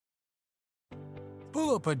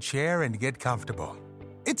Pull up a chair and get comfortable.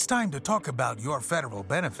 It's time to talk about your federal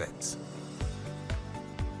benefits.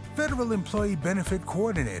 Federal Employee Benefit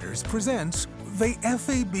Coordinators presents the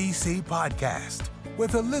FEBC Podcast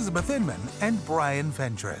with Elizabeth Inman and Brian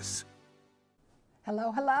Fentress.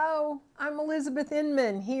 Hello, hello. I'm Elizabeth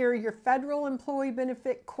Inman here, your Federal Employee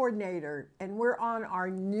Benefit Coordinator, and we're on our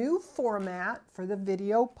new format for the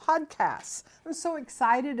video podcasts. I'm so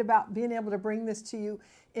excited about being able to bring this to you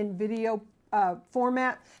in video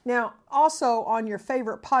format. Now, also on your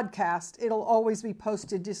favorite podcast, it'll always be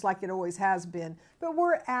posted just like it always has been, but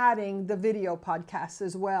we're adding the video podcasts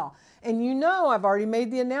as well. And you know, I've already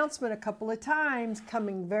made the announcement a couple of times,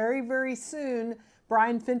 coming very, very soon,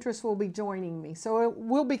 Brian Fentress will be joining me. So it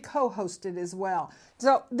will be co-hosted as well.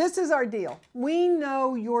 So this is our deal. We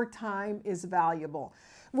know your time is valuable.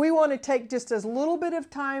 We want to take just as little bit of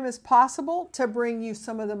time as possible to bring you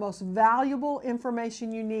some of the most valuable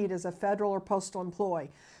information you need as a federal or postal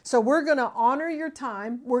employee. So we're going to honor your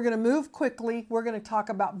time. We're going to move quickly. We're going to talk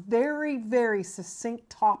about very, very succinct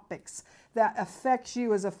topics that affects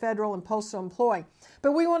you as a federal and postal employee.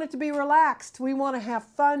 But we want it to be relaxed. We want to have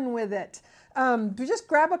fun with it. Just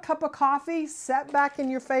grab a cup of coffee, sit back in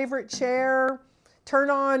your favorite chair, turn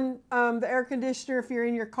on the air conditioner if you're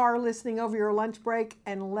in your car listening over your lunch break,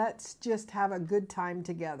 and let's just have a good time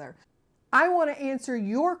together. I want to answer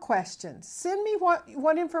your questions. Send me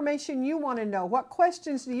what information you want to know. What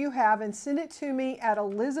questions do you have? And send it to me at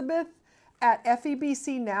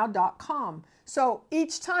elizabeth@febcnow.com. So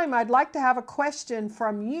each time I'd like to have a question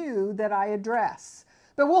from you that I address.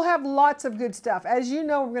 But we'll have lots of good stuff. As you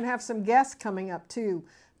know, we're going to have some guests coming up too.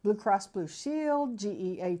 Blue Cross Blue Shield,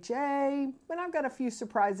 GEHA, and I've got a few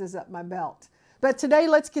surprises up my belt. But today,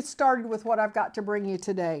 let's get started with what I've got to bring you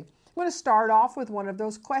today. I'm going to start off with one of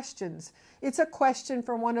those questions. It's a question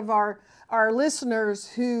from one of our listeners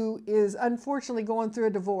who is unfortunately going through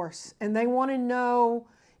a divorce, and they want to know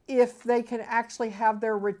if they can actually have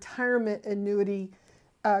their retirement annuity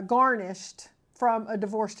garnished from a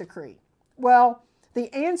divorce decree. Well,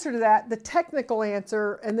 the answer to that, the technical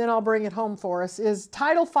answer, and then I'll bring it home for us, is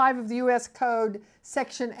Title V of the U.S. Code,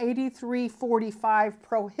 Section 8345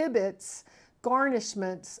 prohibits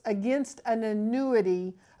garnishments against an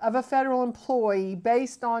annuity of a federal employee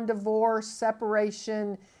based on divorce,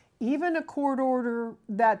 separation, even a court order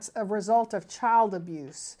that's a result of child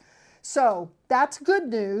abuse. So that's good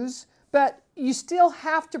news, but you still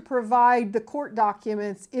have to provide the court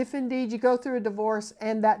documents if indeed you go through a divorce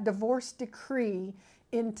and that divorce decree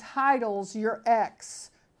entitles your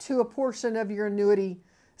ex to a portion of your annuity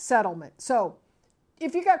settlement. So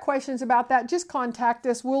if you got questions about that, just contact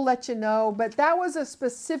us. We'll let you know. But that was a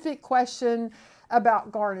specific question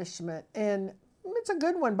about garnishment. And it's a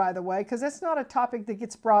good one, by the way, because that's not a topic that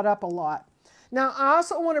gets brought up a lot. Now, I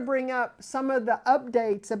also want to bring up some of the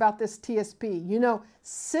updates about this TSP. You know,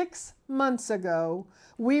 6 months ago,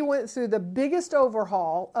 we went through the biggest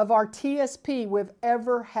overhaul of our TSP we've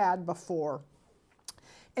ever had before.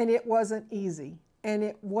 And it wasn't easy, and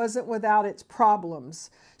it wasn't without its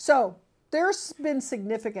problems. So there's been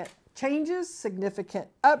significant changes, significant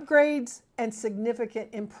upgrades, and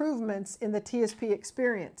significant improvements in the TSP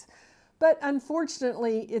experience. But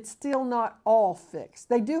unfortunately, it's still not all fixed.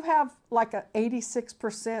 They do have like an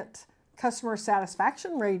 86% customer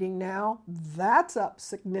satisfaction rating now. That's up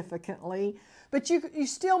significantly. But you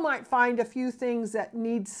still might find a few things that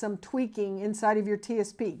need some tweaking inside of your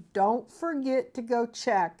TSP. Don't forget to go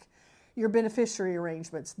check your beneficiary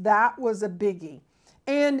arrangements. That was a biggie.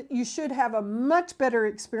 And you should have a much better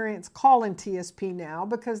experience calling TSP now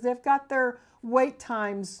because they've got their wait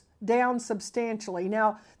times down substantially.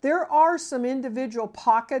 Now, there are some individual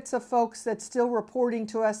pockets of folks that's still reporting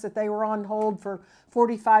to us that they were on hold for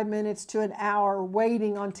 45 minutes to an hour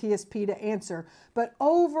waiting on TSP to answer. But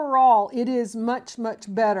overall, it is much,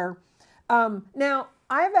 much better. Now,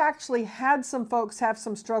 I've actually had some folks have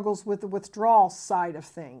some struggles with the withdrawal side of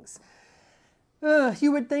things.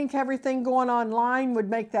 You would think everything going online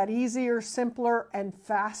would make that easier, simpler, and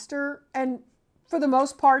faster. And for the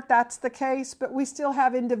most part, that's the case, but we still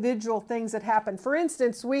have individual things that happen. For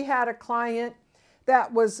instance, we had a client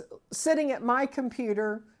that was sitting at my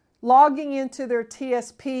computer, logging into their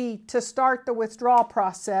TSP to start the withdrawal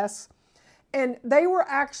process, and they were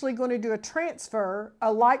actually going to do a transfer,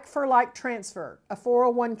 a like-for-like transfer, a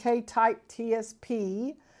 401k type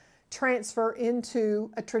TSP transfer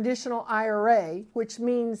into a traditional IRA, which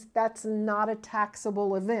means that's not a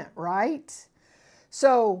taxable event, right?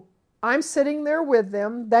 So I'm sitting there with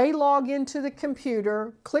them. They log into the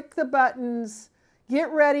computer, click the buttons,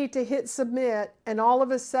 get ready to hit submit, and all of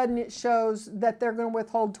a sudden it shows that they're going to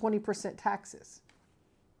withhold 20% taxes.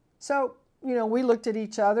 So we looked at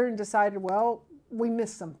each other and decided, well, we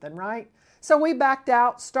missed something, right? So we backed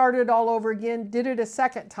out, started all over again, did it a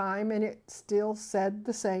second time, and it still said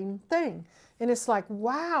the same thing. And it's like,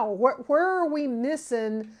 wow, where are we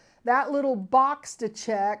missing that little box to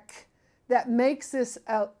check that makes this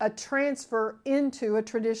a transfer into a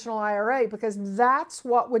traditional IRA? Because that's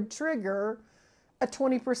what would trigger a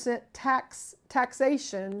 20%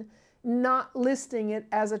 taxation, not listing it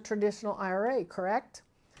as a traditional IRA, correct?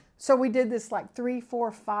 So we did this like 3,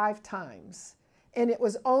 4, 5 times. And it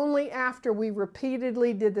was only after we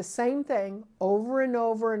repeatedly did the same thing over and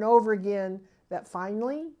over and over again that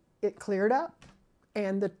finally it cleared up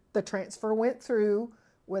and the transfer went through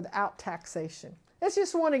without taxation. It's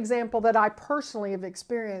just one example that I personally have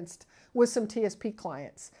experienced with some TSP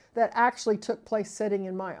clients that actually took place sitting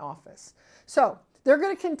in my office. So they're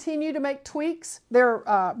going to continue to make tweaks. They're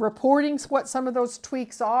reporting what some of those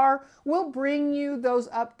tweaks are. We'll bring you those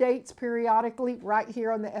updates periodically right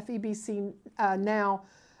here on the FEBC Now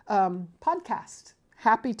podcast.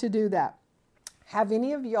 Happy to do that. Have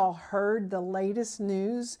any of y'all heard the latest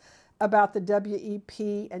news about the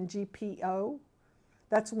WEP and GPO?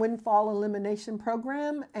 That's Windfall Elimination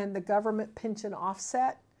Program and the government pension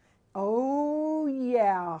offset. Oh,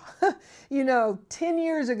 yeah. 10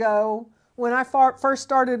 years ago, when I first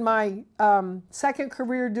started my second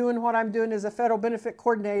career doing what I'm doing as a federal benefit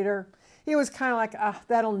coordinator, it was kind of like,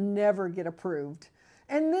 that'll never get approved.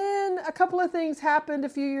 And then a couple of things happened a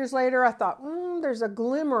few years later. I thought, there's a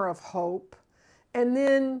glimmer of hope. And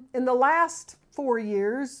then in the last 4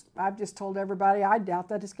 years, I've just told everybody, I doubt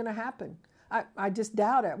that it's going to happen. I just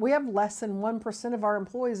doubt it. We have less than 1% of our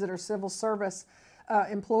employees that are civil service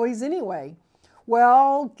employees anyway.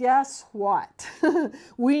 Well, guess what?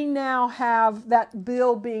 We now have that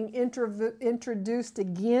bill being introduced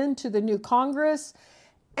again to the new Congress,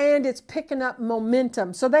 and it's picking up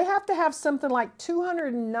momentum. So they have to have something like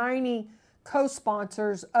 290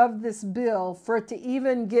 co-sponsors of this bill for it to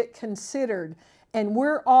even get considered. And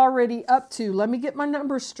we're already up to, let me get my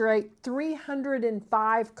numbers straight,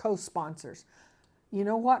 305 co-sponsors. You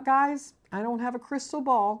know what, guys? I don't have a crystal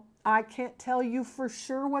ball. I can't tell you for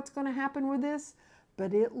sure what's going to happen with this,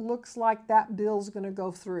 but it looks like that bill's going to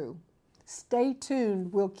go through. Stay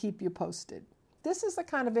tuned. We'll keep you posted. This is the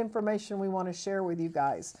kind of information we want to share with you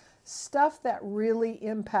guys. Stuff that really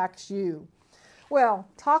impacts you. Well,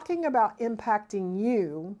 talking about impacting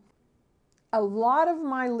you, a lot of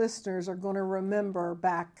my listeners are going to remember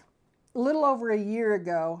back a little over a year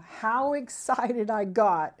ago how excited I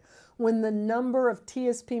got when the number of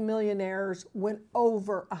TSP millionaires went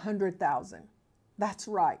over 100,000. That's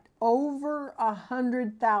right, over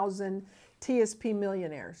 100,000 TSP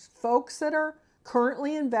millionaires. Folks that are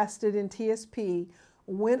currently invested in TSP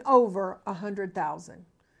went over 100,000.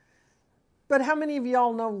 But how many of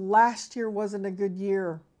y'all know last year wasn't a good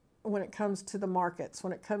year when it comes to the markets,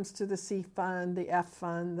 when it comes to the C fund, the F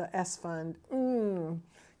fund, the S fund?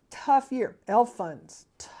 Tough year. L funds,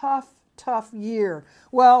 tough year.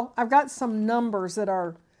 Well, I've got some numbers that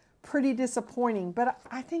are pretty disappointing, but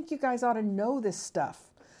I think you guys ought to know this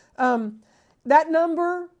stuff. That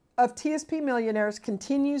number of TSP millionaires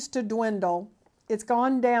continues to dwindle. It's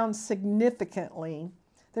gone down significantly.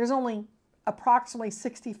 There's only approximately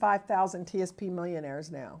 65,000 TSP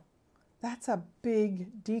millionaires now. That's a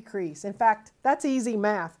big decrease. In fact, that's easy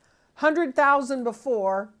math. 100,000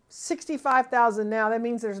 before, 65,000 now. That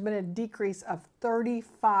means there's been a decrease of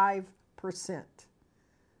 35%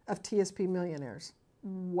 of TSP millionaires.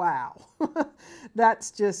 Wow.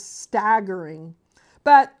 That's just staggering.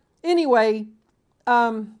 But anyway,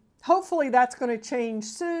 hopefully that's going to change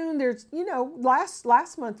soon. There's,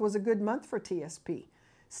 last month was a good month for TSP.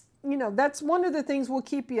 That's one of the things we'll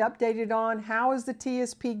keep you updated on. How is the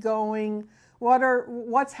TSP going?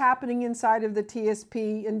 What's happening inside of the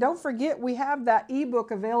TSP? And don't forget, we have that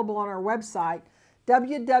ebook available on our website,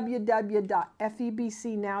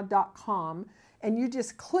 www.febcnow.com. And you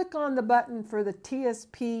just click on the button for the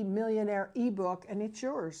TSP Millionaire ebook, and it's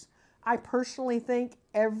yours. I personally think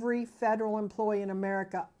every federal employee in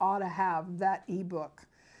America ought to have that ebook.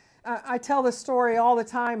 I tell the story all the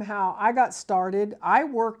time how I got started. I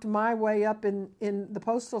worked my way up in the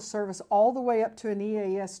Postal Service all the way up to an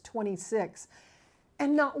EAS 26.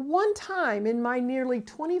 And not one time in my nearly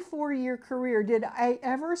 24-year career did I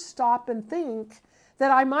ever stop and think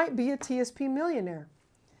that I might be a TSP millionaire.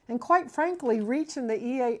 And quite frankly, reaching the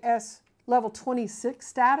EAS level 26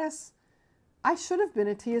 status, I should have been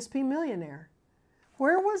a TSP millionaire.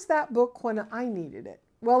 Where was that book when I needed it?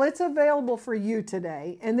 Well, it's available for you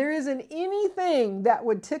today, and there isn't anything that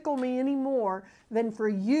would tickle me any more than for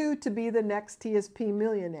you to be the next TSP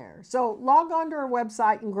millionaire. So log on to our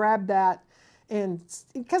website and grab that. and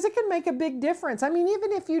because it can make a big difference. I mean,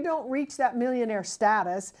 even if you don't reach that millionaire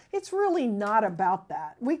status, it's really not about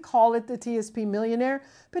that. We call it the TSP Millionaire,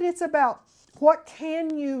 but it's about what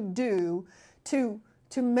can you do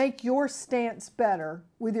to make your stance better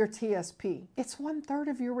with your TSP. It's 1/3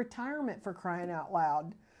 of your retirement, for crying out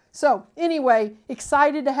loud. So anyway,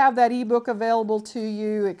 excited to have that ebook available to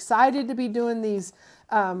you. Excited to be doing these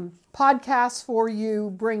podcasts for you,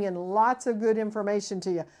 bringing lots of good information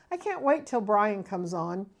to you. I can't wait till Brian comes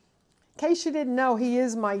on. In case you didn't know, he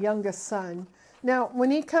is my youngest son. Now,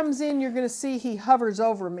 when he comes in, you're going to see he hovers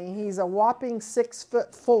over me. He's a whopping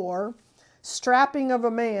 6'4", strapping of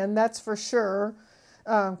a man, that's for sure.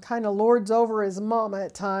 Kind of lords over his mama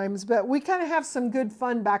at times, but we kind of have some good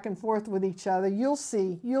fun back and forth with each other. You'll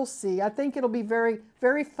see. I think it'll be very,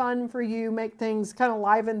 very fun for you, make things, kind of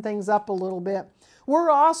liven things up a little bit. We're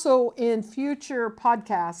also in future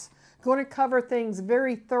podcasts going to cover things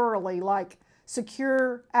very thoroughly, like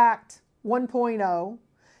Secure Act 1.0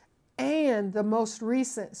 and the most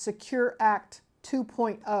recent Secure Act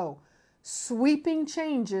 2.0. Sweeping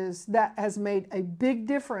changes that has made a big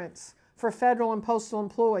difference for federal and postal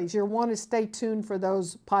employees. You'll want to stay tuned for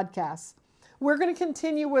those podcasts. We're going to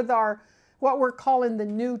continue with what we're calling the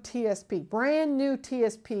new TSP, brand new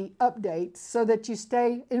TSP updates, so that you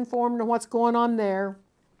stay informed on what's going on there.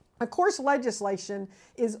 Of course, legislation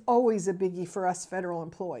is always a biggie for us federal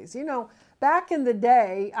employees. You know, back in the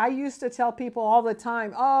day, I used to tell people all the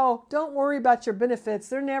time, oh, don't worry about your benefits.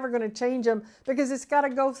 They're never going to change them because it's got to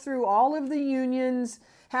go through all of the unions,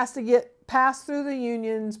 has to get passed through the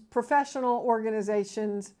unions, professional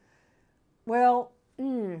organizations. Well,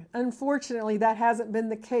 unfortunately, that hasn't been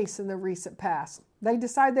the case in the recent past. They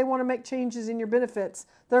decide they want to make changes in your benefits,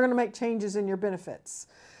 they're going to make changes in your benefits.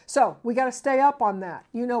 So we got to stay up on that.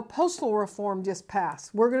 You know, postal reform just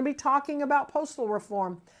passed. We're going to be talking about postal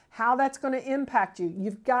reform, how that's going to impact you.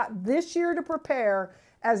 You've got this year to prepare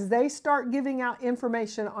as they start giving out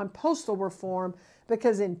information on postal reform,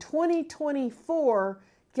 because in 2024,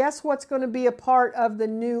 guess what's going to be a part of the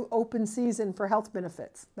new open season for health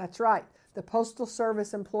benefits? That's right, the Postal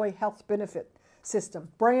Service Employee Health Benefit System.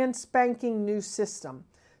 Brand spanking new system.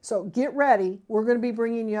 So get ready. We're going to be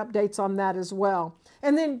bringing you updates on that as well.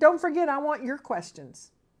 And then don't forget, I want your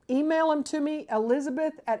questions. Email them to me,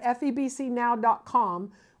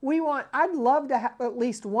 elizabeth@febcnow.com. I'd love to have at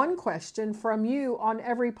least one question from you on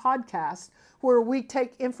every podcast, where we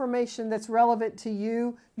take information that's relevant to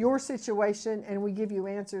you, your situation, and we give you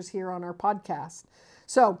answers here on our podcast.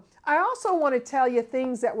 So I also want to tell you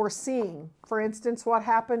things that we're seeing. For instance, what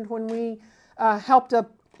happened when we helped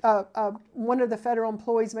one of the federal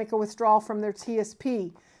employees make a withdrawal from their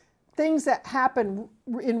TSP. Things that happen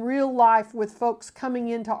in real life with folks coming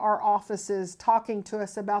into our offices, talking to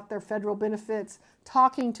us about their federal benefits,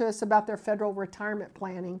 talking to us about their federal retirement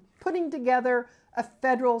planning, putting together a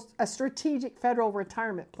strategic federal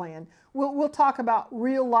retirement plan. We'll talk about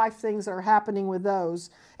real life things that are happening with those.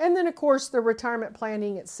 And then, of course, the retirement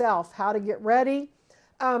planning itself, how to get ready.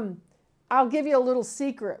 I'll give you a little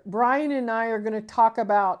secret. Brian and I are going to talk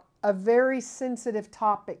about a very sensitive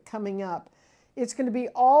topic coming up. It's going to be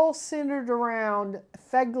all centered around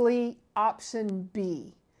FEGLI option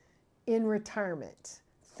B in retirement.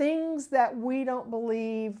 Things that we don't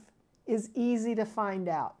believe is easy to find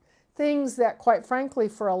out. Things that, quite frankly,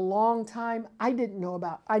 for a long time, I didn't know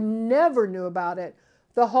about. I never knew about it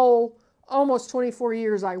the whole almost 24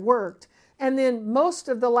 years I worked. And then most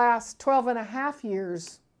of the last 12 and a half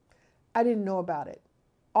years, I didn't know about it.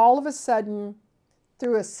 All of a sudden,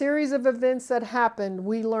 through a series of events that happened,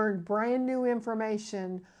 we learned brand new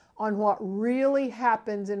information on what really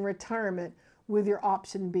happens in retirement with your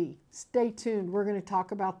option B. Stay tuned. We're going to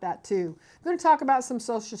talk about that too. We're going to talk about some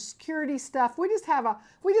Social Security stuff. We just have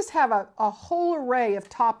a whole array of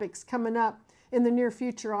topics coming up in the near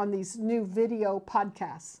future on these new video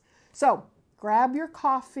podcasts. So grab your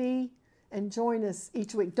coffee and join us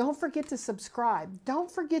each week. Don't forget to subscribe. Don't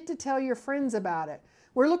forget to tell your friends about it.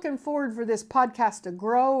 We're looking forward for this podcast to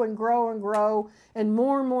grow and grow and grow, and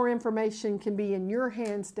more information can be in your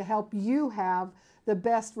hands to help you have the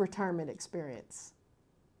best retirement experience.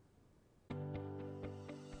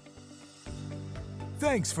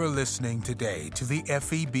 Thanks for listening today to the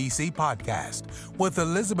FEBC podcast with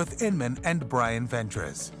Elizabeth Inman and Brian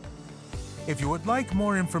Ventress. If you would like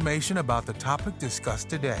more information about the topic discussed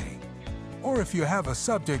today, or if you have a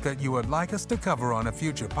subject that you would like us to cover on a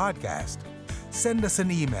future podcast, send us an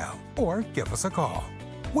email or give us a call.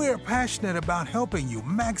 We're passionate about helping you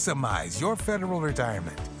maximize your federal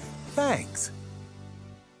retirement. Thanks.